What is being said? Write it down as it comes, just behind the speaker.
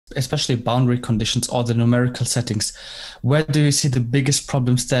especially boundary conditions or the numerical settings. Where do you see the biggest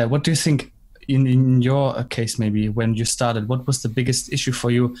problems there? What do you think in your case, maybe when you started, what was the biggest issue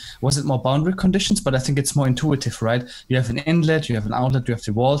for you? Was it more boundary conditions? But I think it's more intuitive, right? You have an inlet, you have an outlet, you have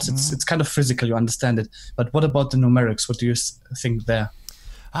the walls. It's kind of physical, you understand it. But what about the numerics? What do you think there?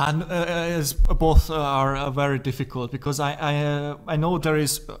 And both are very difficult, because I know there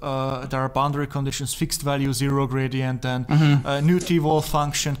are boundary conditions, fixed value, zero gradient, and nu t wall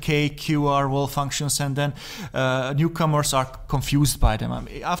function, k, q, r wall functions, and then newcomers are confused by them. I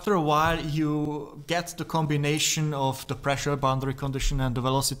mean, after a while, you get the combination of the pressure boundary condition and the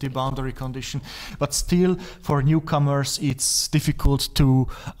velocity boundary condition, but still for newcomers it's difficult to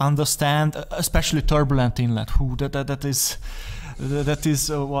understand, especially turbulent inlet. That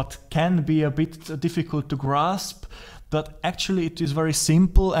is what can be a bit difficult to grasp, but actually it is very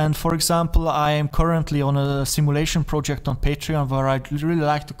simple. And for example, I am currently on a simulation project on Patreon where I really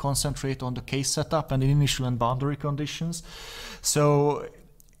like to concentrate on the case setup and initial and boundary conditions. So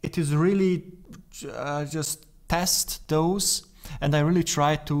it is really just test those, and I really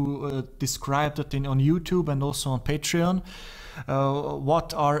try to describe that on YouTube and also on Patreon.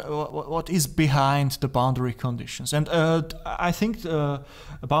 What is behind the boundary conditions, and I think the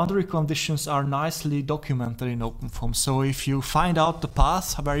boundary conditions are nicely documented in OpenFOAM. So if you find out the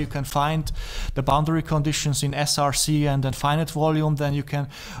path where you can find the boundary conditions in SRC and then finite volume, then you can.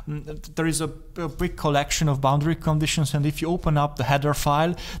 There is a big collection of boundary conditions, and if you open up the header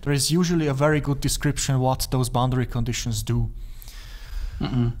file, there is usually a very good description what those boundary conditions do.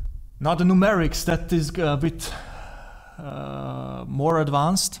 Now the numerics, that is a bit more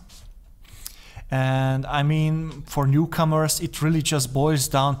advanced, and I mean, for newcomers it really just boils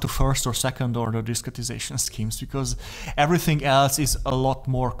down to first or second order discretization schemes, because everything else is a lot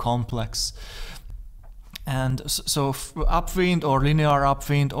more complex. And so upwind or linear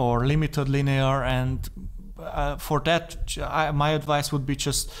upwind or limited linear, and for that my advice would be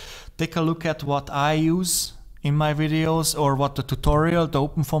just take a look at what I use in my videos or what the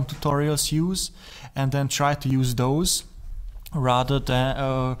OpenFOAM tutorials use, and then try to use those rather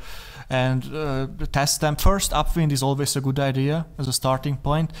than test them. First, upwind is always a good idea as a starting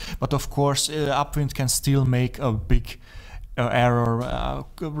point, but of course upwind can still make a big error.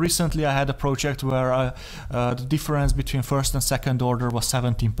 Recently I had a project where the difference between first and second order was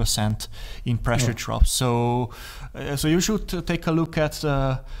 17% in pressure drop. So you should take a look at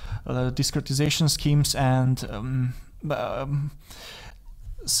discretization schemes, and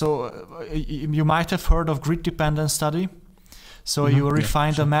so you might have heard of grid dependent study. So you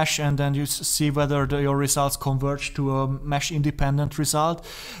refine the mesh, and then you see whether your results converge to a mesh independent result.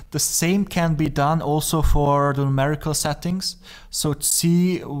 The same can be done also for the numerical settings. So to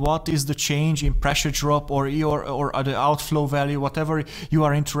see what is the change in pressure drop or the outflow value, whatever you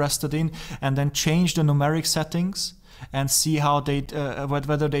are interested in, and then change the numeric settings and see how they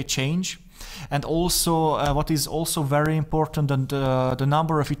whether they change. And also what is also very important, and the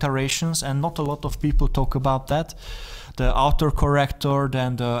number of iterations, and not a lot of people talk about that. The outer corrector,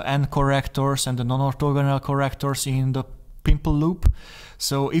 then the end correctors and the non-orthogonal correctors in the pimple loop.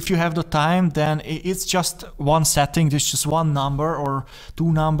 So if you have the time, then it's just one setting, it's just one number or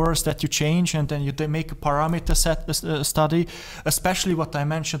two numbers that you change, and then you make a parameter study, especially what I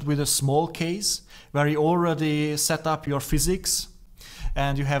mentioned with a small case, where you already set up your physics,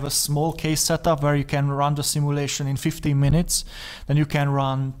 and you have a small case setup where you can run the simulation in 15 minutes. Then you can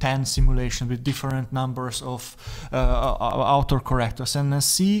run 10 simulations with different numbers of outer correctors, and then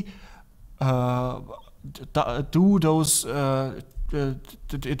see do those the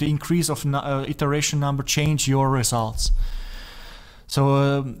increase of iteration number change your results.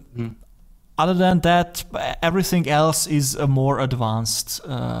 So other than that, everything else is a more advanced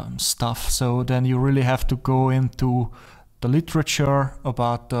stuff. So then you really have to go into the literature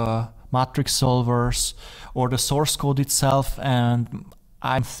about the matrix solvers or the source code itself, and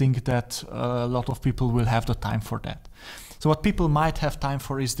I think that a lot of people will have the time for that. So what people might have time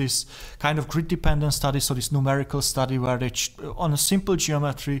for is this kind of grid dependent study, so this numerical study where they on a simple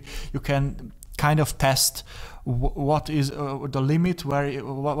geometry you can kind of test what is the limit,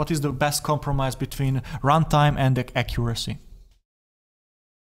 what is the best compromise between runtime and accuracy.